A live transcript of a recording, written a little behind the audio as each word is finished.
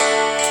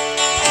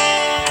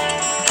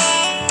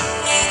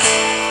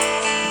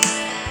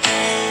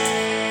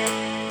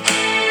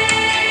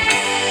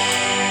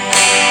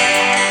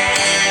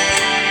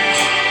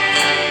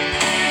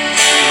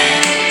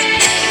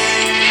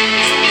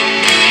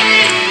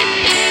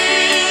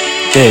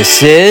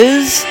This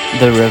is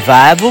the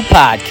Revival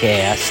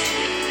Podcast.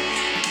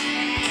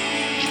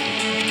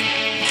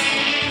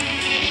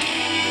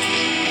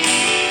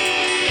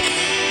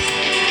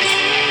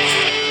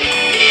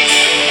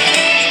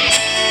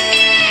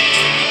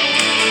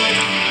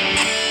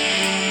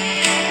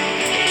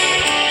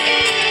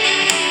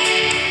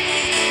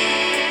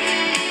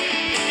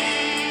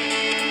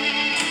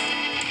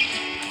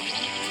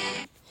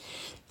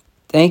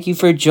 Thank you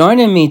for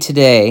joining me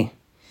today.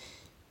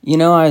 You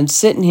know, I'm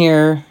sitting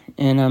here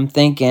and I'm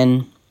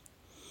thinking,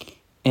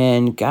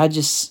 and God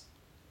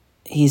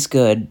He's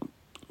good.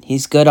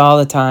 He's good all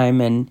the time,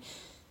 and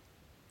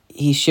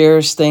He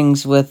shares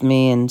things with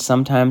me, and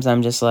sometimes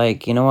I'm just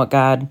like, you know what,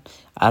 God?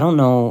 I don't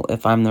know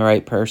if I'm the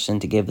right person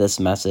to give this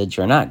message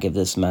or not give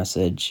this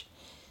message.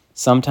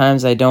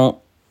 Sometimes I don't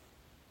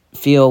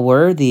feel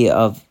worthy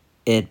of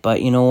it,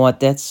 but you know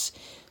what? That's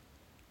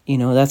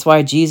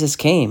why Jesus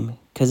came,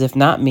 because if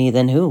not me,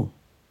 then who?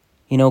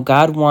 You know,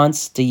 God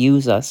wants to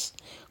use us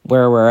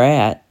where we're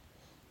at.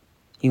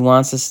 He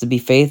wants us to be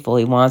faithful.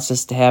 He wants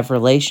us to have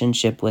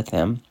relationship with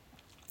Him.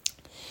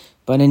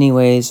 But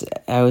anyways,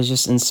 I was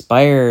just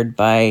inspired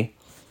by,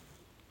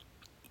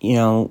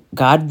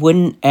 God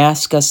wouldn't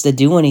ask us to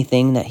do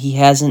anything that He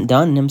hasn't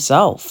done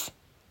Himself.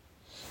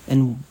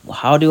 And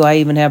how do I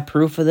even have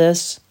proof of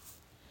this?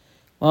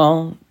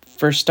 Well,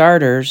 for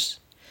starters,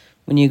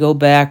 when you go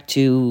back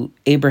to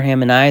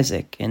Abraham and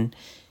Isaac, and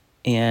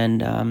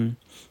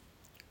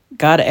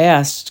God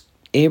asked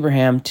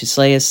Abraham to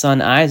slay his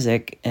son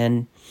Isaac,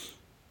 and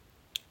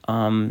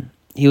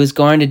he was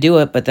going to do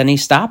it, but then He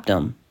stopped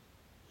him.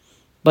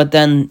 But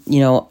then,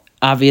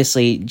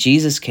 obviously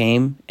Jesus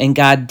came, and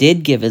God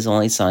did give His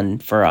only Son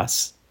for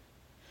us.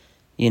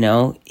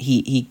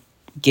 He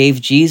gave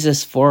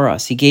Jesus for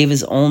us. He gave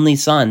His only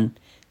Son,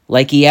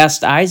 like He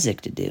asked Isaac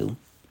to do.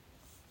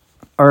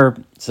 Oh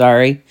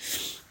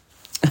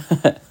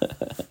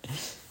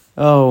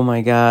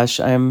my gosh,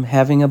 I'm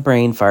having a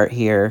brain fart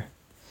here.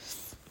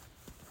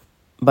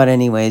 But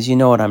anyways, you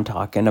know what I'm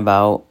talking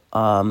about.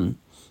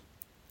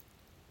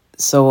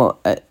 So,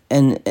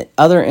 in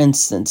other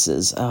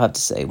instances, I'll have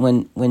to say,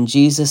 when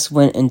Jesus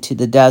went into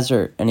the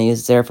desert and He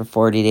was there for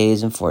 40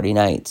 days and 40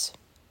 nights,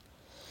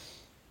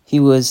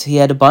 he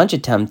had a bunch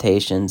of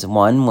temptations.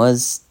 One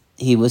was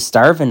He was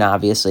starving,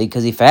 obviously,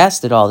 because He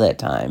fasted all that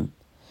time.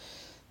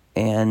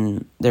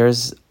 And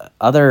there's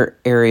other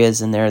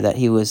areas in there that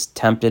He was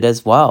tempted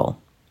as well.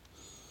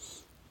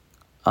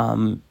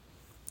 It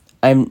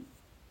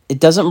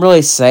doesn't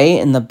really say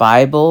in the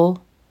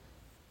Bible,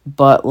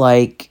 but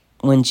like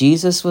when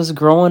Jesus was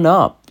growing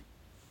up,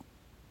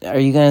 are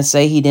you going to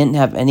say He didn't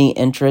have any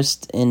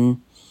interest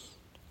in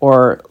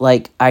or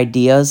like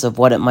ideas of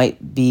what it might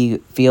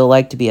feel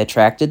like to be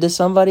attracted to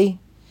somebody?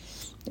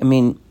 I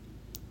mean,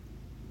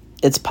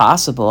 it's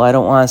possible. I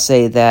don't want to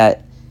say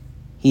that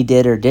He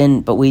did or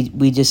didn't, but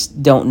we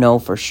just don't know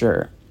for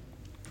sure.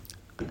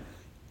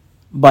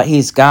 But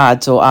He's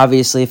God, so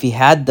obviously if He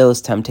had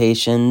those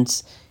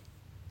temptations,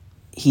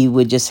 He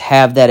would just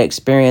have that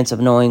experience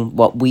of knowing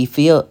what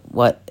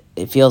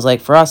it feels like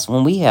for us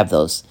when we have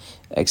those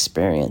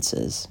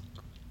experiences.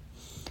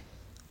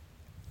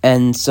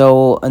 And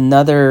so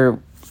another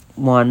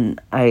one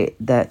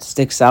that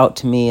sticks out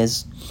to me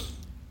is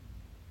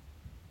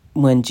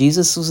when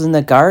Jesus was in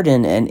the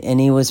garden and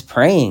He was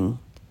praying,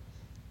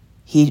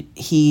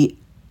 he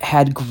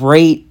had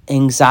great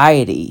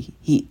anxiety.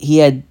 He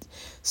had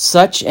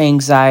such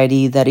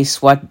anxiety that he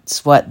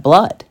sweat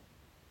blood.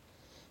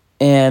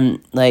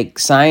 And like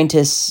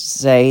scientists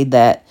say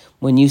that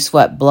when you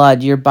sweat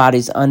blood, your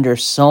body's under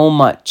so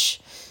much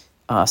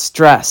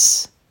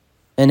stress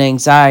and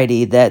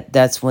anxiety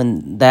that's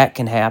when that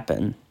can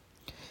happen.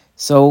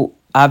 So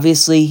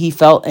obviously He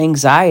felt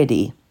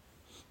anxiety.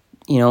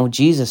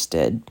 Jesus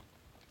did,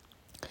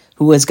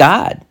 who was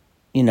God.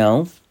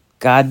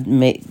 God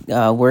made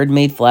Word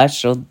made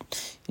flesh, so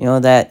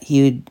that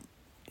He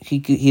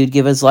would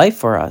give His life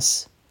for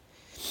us.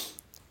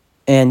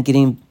 And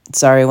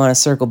I want to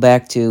circle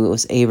back to, it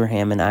was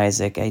Abraham and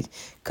Isaac. I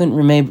couldn't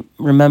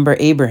remember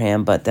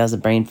Abraham, but that was a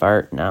brain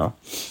fart now.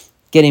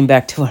 Getting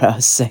back to what I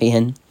was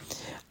saying.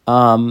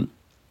 So,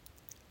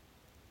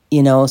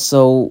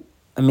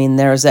 I mean,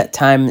 there was that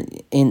time,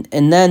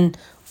 and then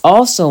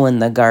also in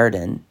the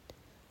garden,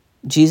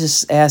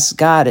 Jesus asked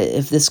God,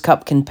 if this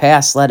cup can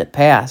pass, let it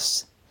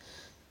pass.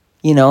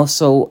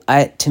 So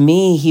to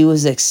me, He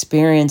was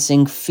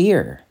experiencing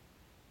fear.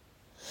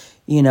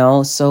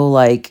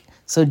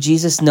 So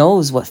Jesus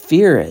knows what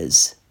fear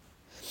is.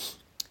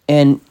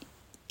 And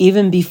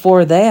even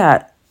before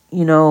that,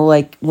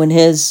 like when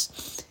his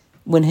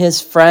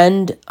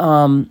friend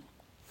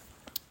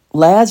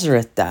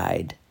Lazarus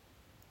died,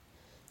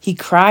 He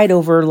cried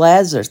over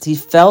Lazarus. He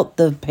felt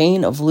the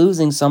pain of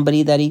losing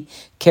somebody that He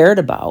cared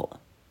about.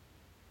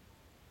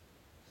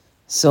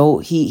 So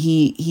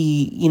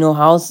he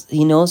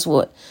knows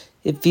what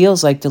it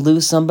feels like to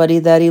lose somebody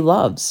that He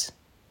loves.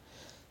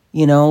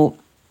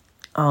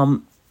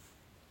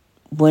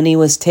 When He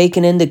was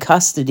taken into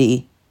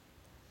custody,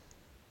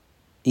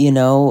 he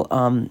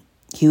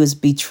was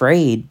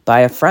betrayed by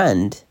a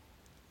friend.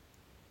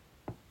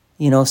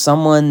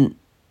 someone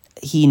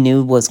he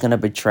knew was going to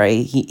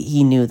betray.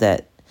 He knew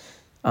that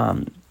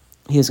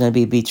he was going to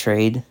be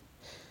betrayed.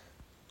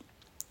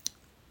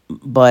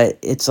 But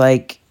it's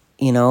like,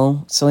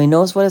 so he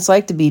knows what it's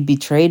like to be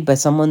betrayed by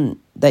someone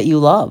that you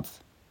love.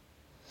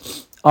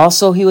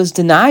 Also, he was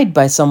denied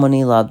by someone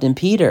he loved, in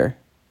Peter.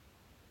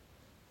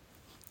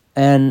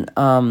 And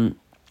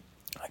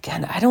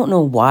again, I don't know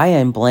why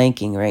I'm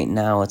blanking right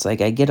now. It's like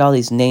I get all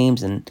these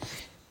names and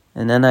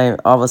then I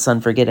all of a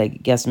sudden forget. I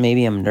guess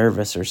maybe I'm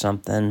nervous or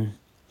something.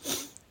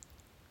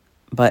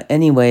 But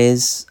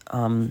anyways,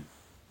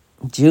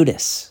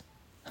 Judas.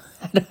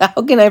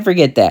 How can I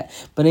forget that?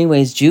 But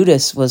anyways,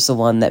 Judas was the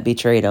one that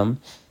betrayed him.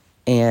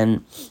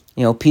 And,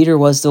 Peter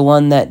was the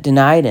one that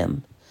denied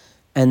him.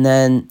 And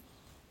then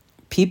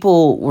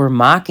people were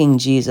mocking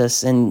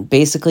Jesus and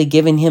basically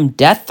giving him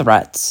death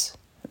threats.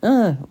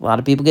 A lot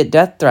of people get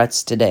death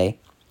threats today.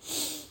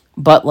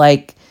 But,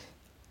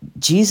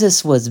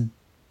 Jesus was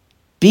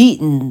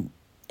beaten,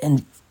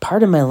 and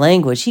pardon my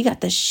language, he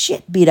got the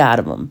shit beat out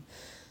of him.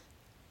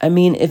 I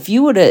mean, if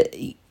you were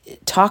to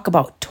talk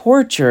about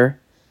torture,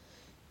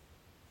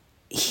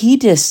 he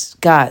just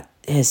got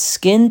his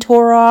skin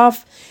tore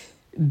off,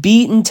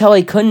 beaten until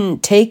he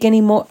couldn't take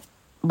anymore.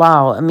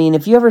 Wow. I mean,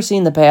 if you ever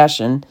seen The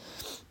Passion,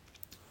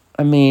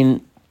 I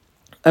mean,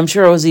 I'm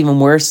sure it was even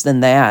worse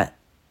than that.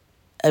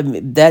 I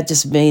mean, that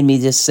just made me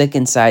just sick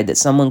inside that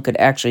someone could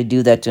actually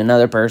do that to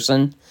another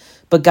person.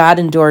 But God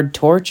endured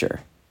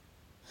torture.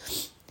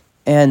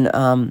 And,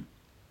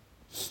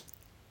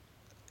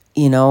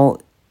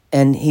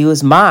 and he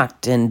was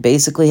mocked and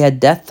basically had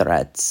death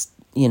threats.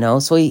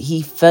 So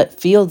he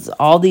feels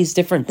all these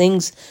different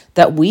things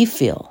that we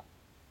feel.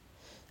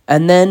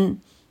 And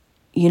then,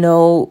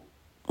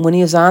 when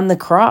he was on the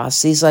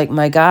cross, he's like,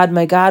 my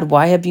God,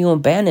 why have you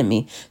abandoned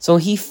me? So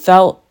he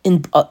felt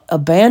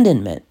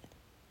abandonment.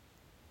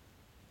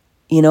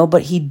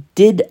 But he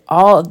did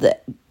all of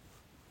that.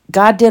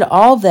 God did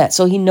all of that.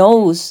 So he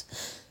knows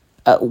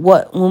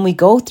when we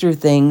go through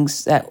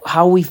things,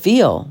 how we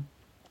feel.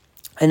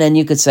 And then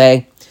you could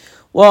say,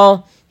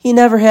 well, he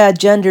never had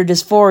gender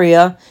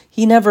dysphoria.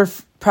 He never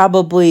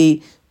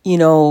probably,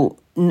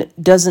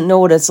 doesn't know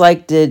what it's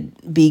like to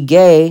be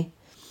gay.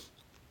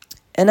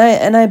 And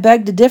I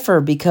beg to differ,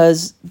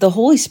 because the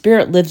Holy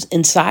Spirit lives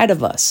inside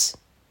of us.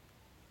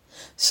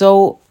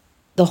 So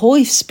the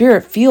Holy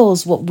Spirit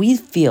feels what we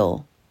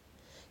feel.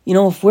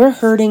 If we're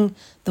hurting,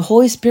 the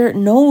Holy Spirit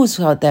knows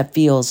what that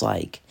feels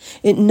like.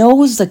 It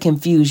knows the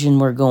confusion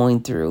we're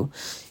going through.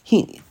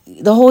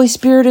 The Holy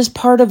Spirit is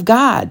part of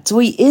God, so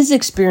he is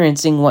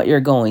experiencing what you're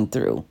going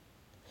through.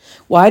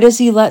 Why does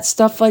he let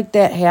stuff like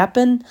that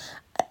happen?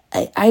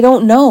 I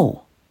don't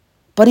know.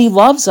 But he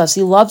loves us.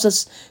 He loves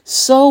us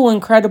so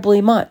incredibly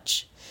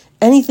much.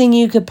 Anything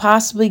you could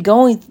possibly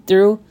going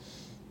through,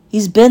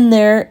 he's been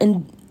there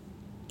and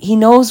he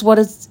knows what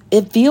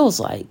it feels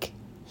like.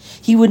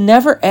 He would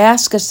never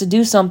ask us to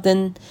do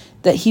something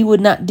that he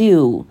would not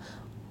do.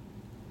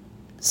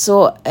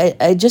 So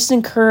I just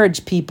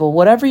encourage people,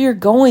 whatever you're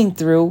going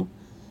through,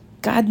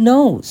 God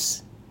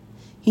knows.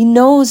 He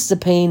knows the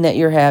pain that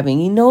you're having.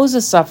 He knows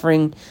the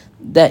suffering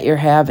that you're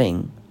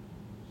having.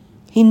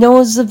 He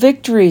knows the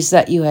victories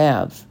that you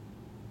have.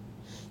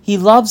 He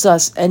loves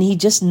us and he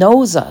just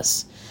knows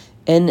us.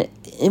 And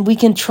we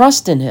can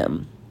trust in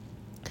him.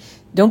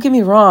 Don't get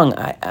me wrong.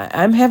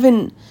 I'm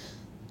having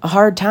a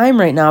hard time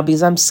right now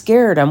because I'm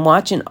scared. I'm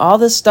watching all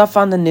this stuff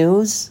on the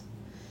news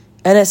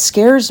and it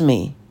scares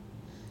me.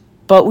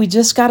 But we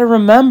just got to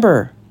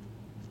remember,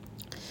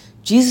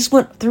 Jesus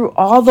went through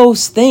all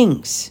those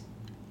things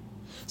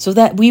so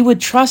that we would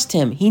trust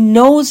him. He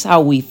knows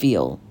how we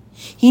feel.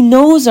 He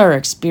knows our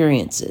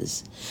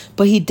experiences.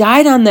 But he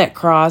died on that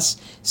cross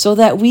so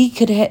that we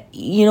could,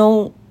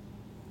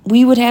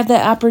 we would have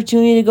that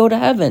opportunity to go to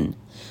heaven.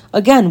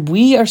 Again,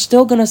 we are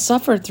still going to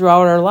suffer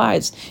throughout our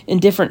lives in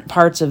different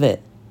parts of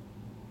it.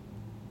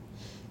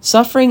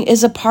 Suffering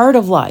is a part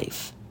of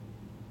life.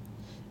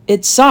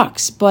 It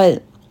sucks,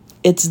 but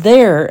it's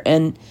there,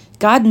 and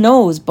God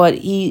knows, but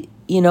he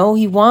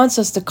wants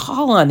us to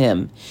call on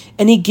him,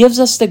 and he gives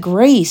us the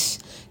grace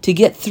to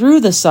get through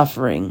the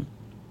suffering.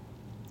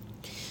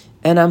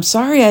 And I'm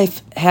sorry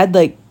I've had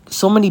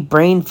so many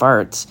brain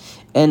farts,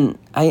 and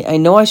I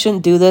know I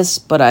shouldn't do this,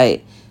 but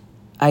I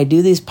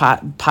do these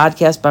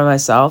podcasts by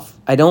myself.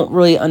 I don't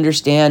really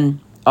understand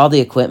all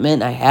the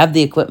equipment. I have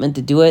the equipment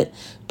to do it,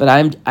 but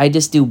I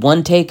just do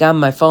one take on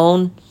my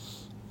phone,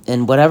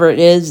 and whatever it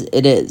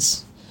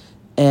is.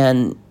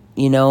 And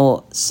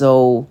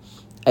so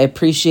I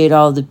appreciate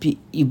all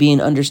you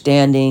being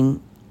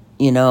understanding,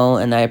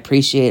 and I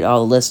appreciate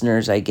all the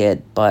listeners I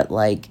get. But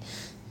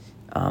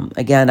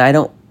again, I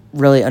don't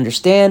really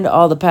understand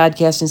all the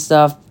podcasting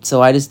stuff,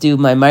 so I just do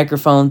my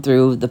microphone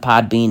through the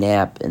Podbean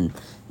app, and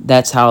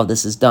that's how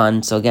this is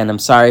done. So again, I'm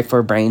sorry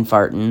for brain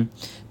farting.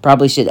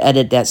 Probably should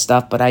edit that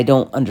stuff, but I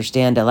don't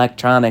understand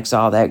electronics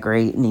all that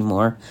great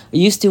anymore. I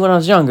used to when I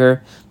was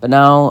younger, but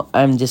now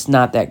I'm just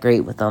not that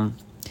great with them.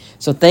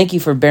 So thank you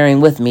for bearing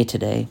with me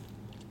today.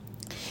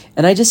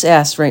 And I just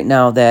ask right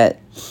now that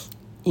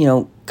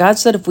God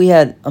said if we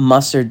had a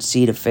mustard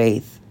seed of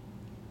faith,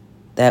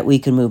 that we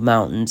could move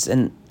mountains.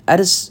 And I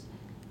just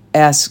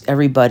ask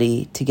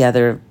everybody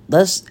together,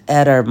 let's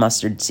add our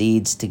mustard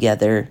seeds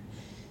together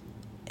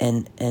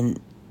and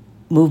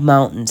move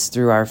mountains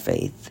through our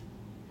faith.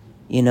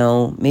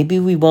 Maybe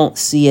we won't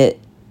see it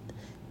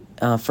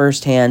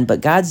firsthand,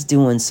 but God's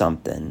doing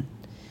something.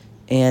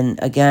 And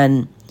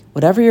again,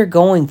 whatever you're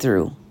going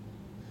through,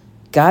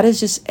 God is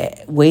just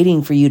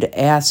waiting for you to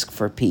ask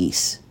for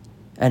peace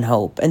and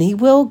hope. And He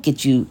will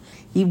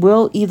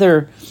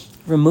either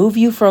remove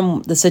you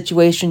from the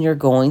situation you're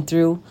going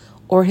through,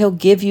 or He'll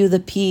give you the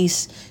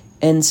peace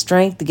and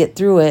strength to get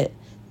through it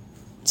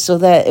so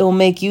that it will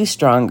make you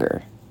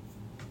stronger.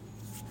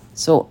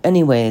 So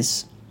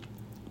anyways,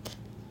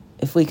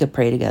 if we could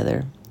pray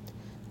together.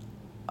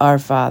 Our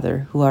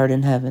Father, who art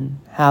in heaven,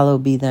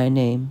 hallowed be thy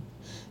name.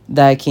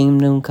 Thy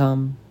kingdom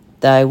come,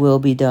 thy will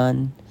be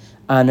done,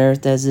 on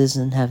earth as is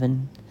in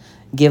heaven.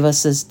 Give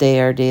us this day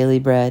our daily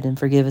bread, and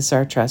forgive us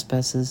our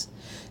trespasses,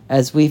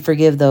 as we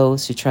forgive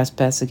those who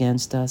trespass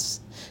against us.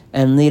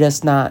 And lead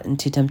us not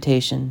into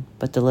temptation,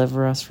 but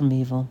deliver us from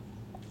evil.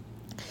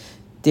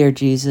 Dear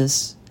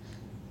Jesus,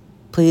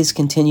 please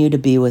continue to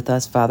be with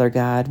us, Father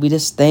God. We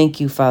just thank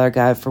you, Father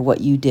God, for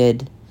what you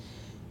did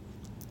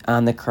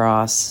on the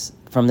cross,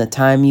 from the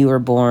time you were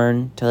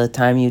born till the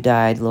time you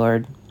died,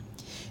 Lord.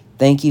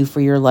 Thank you for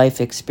your life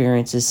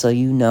experiences, so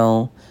you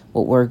know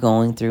what we're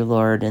going through,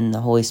 Lord, and the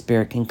Holy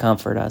Spirit can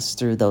comfort us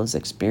through those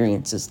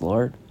experiences,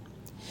 Lord.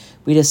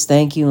 We just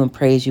thank you and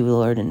praise you,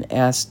 Lord, and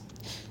ask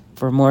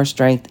for more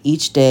strength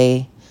each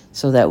day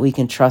so that we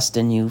can trust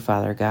in you,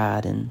 Father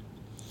God, and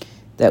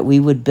that we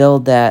would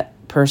build that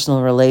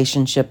personal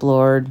relationship,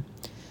 Lord.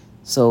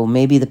 So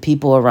maybe the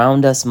people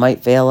around us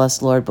might fail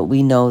us, Lord, but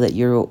we know that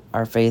you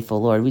are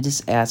faithful, Lord. We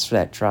just ask for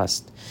that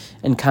trust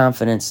and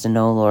confidence to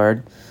know,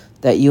 Lord,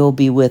 that you'll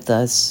be with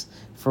us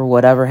for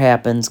whatever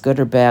happens, good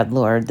or bad,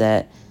 Lord,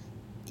 that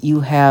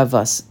you have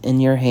us in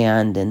your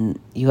hand and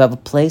you have a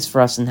place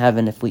for us in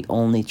heaven if we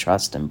only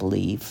trust and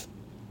believe.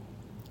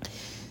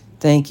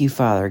 Thank you,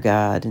 Father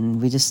God,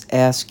 and we just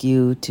ask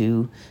you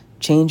to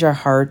change our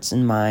hearts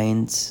and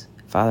minds,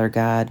 Father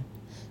God.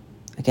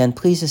 Again,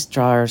 please just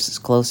draw us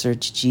closer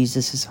to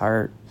Jesus'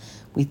 heart.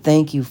 We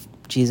thank you,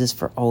 Jesus,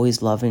 for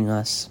always loving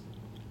us.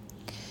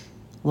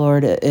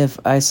 Lord, if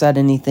I said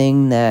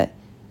anything that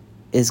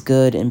is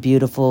good and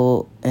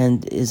beautiful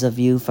and is of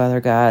you, Father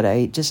God,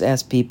 I just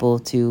ask people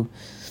to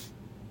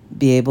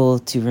be able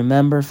to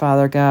remember,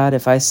 Father God.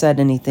 If I said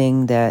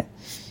anything that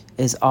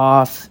is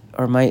off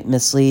or might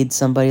mislead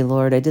somebody,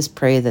 Lord, I just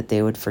pray that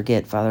they would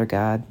forget, Father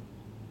God.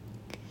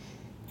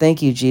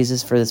 Thank you,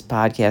 Jesus, for this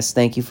podcast.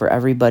 Thank you for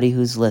everybody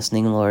who's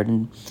listening, Lord.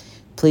 And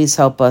please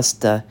help us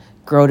to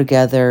grow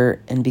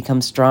together and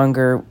become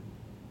stronger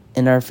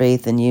in our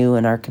faith in you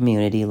and our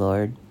community,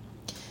 Lord.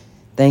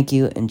 Thank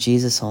you in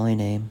Jesus' holy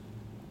name.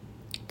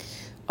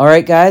 All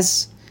right,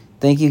 guys.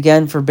 Thank you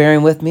again for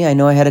bearing with me. I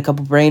know I had a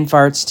couple brain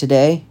farts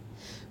today,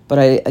 but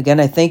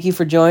I thank you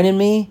for joining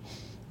me.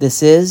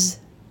 This is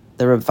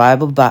the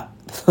Revival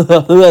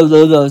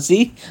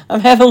See,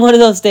 I'm having one of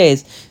those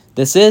days.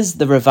 This is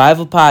the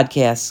Revival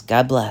Podcast.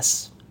 God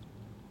bless.